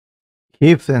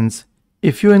Hey friends,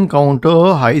 if you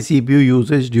encounter high CPU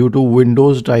usage due to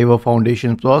Windows driver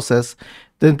foundation process,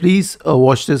 then please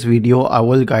watch this video. I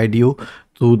will guide you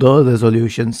through the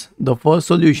resolutions. The first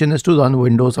solution is to run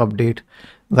Windows Update.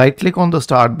 Right click on the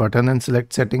start button and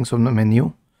select settings from the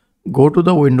menu. Go to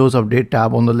the Windows Update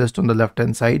tab on the list on the left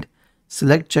hand side.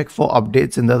 Select check for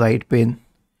updates in the right pane.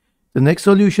 The next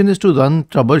solution is to run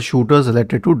troubleshooters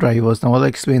related to drivers. Now I'll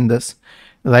explain this.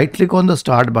 Right click on the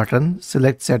start button,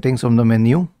 select settings from the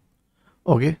menu.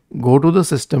 Okay, go to the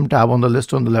system tab on the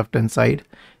list on the left hand side.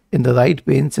 In the right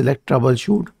pane, select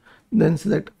troubleshoot, then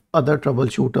select other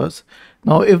troubleshooters.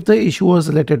 Now if the issue was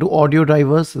related to audio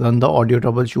drivers, run the audio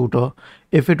troubleshooter.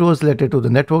 If it was related to the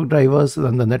network drivers,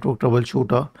 run the network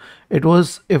troubleshooter. If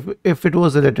it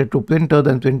was related to printer,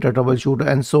 then printer troubleshooter,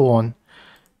 and so on.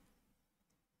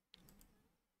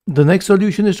 The next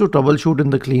solution is to troubleshoot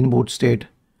in the clean boot state.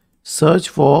 Search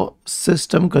for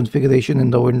system configuration in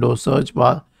the Windows search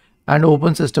bar and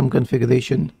open system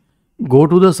configuration. Go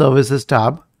to the services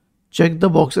tab. Check the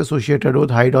box associated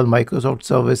with hide all Microsoft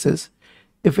services.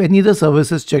 If any of the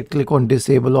services checked, click on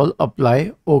disable all,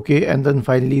 apply, OK, and then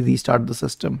finally restart the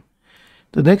system.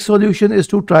 The next solution is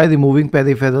to try removing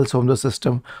peripherals from the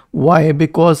system. Why?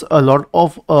 Because a lot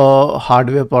of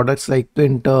hardware products like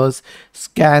printers,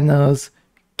 scanners,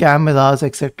 cameras,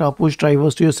 etc. push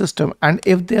drivers to your system, and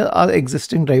if there are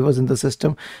existing drivers in the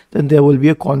system, then there will be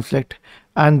a conflict,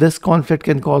 and this conflict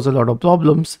can cause a lot of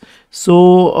problems.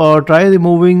 So try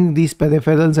removing these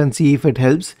peripherals and see if it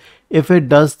helps. If it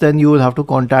does, then you will have to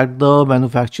contact the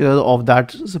manufacturer of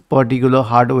that particular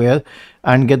hardware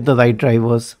and get the right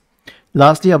drivers.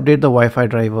 Lastly, update the Wi-Fi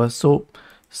drivers. So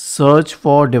search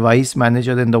for device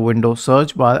manager in the Windows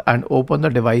search bar and open the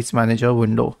device manager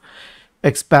window.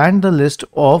 Expand the list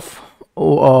of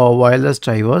wireless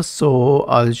drivers. So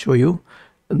I'll show you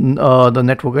the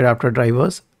network adapter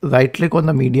drivers. Right click on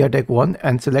the MediaTek one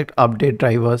and select update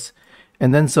drivers,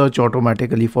 and then search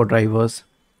automatically for drivers.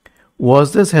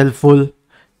 Was this helpful?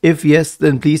 If yes,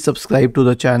 then please subscribe to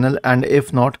the channel, and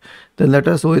if not, then let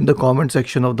us know in the comment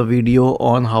section of the video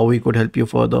on how we could help you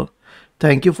further.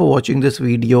 Thank you for watching this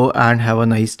video and have a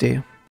nice day.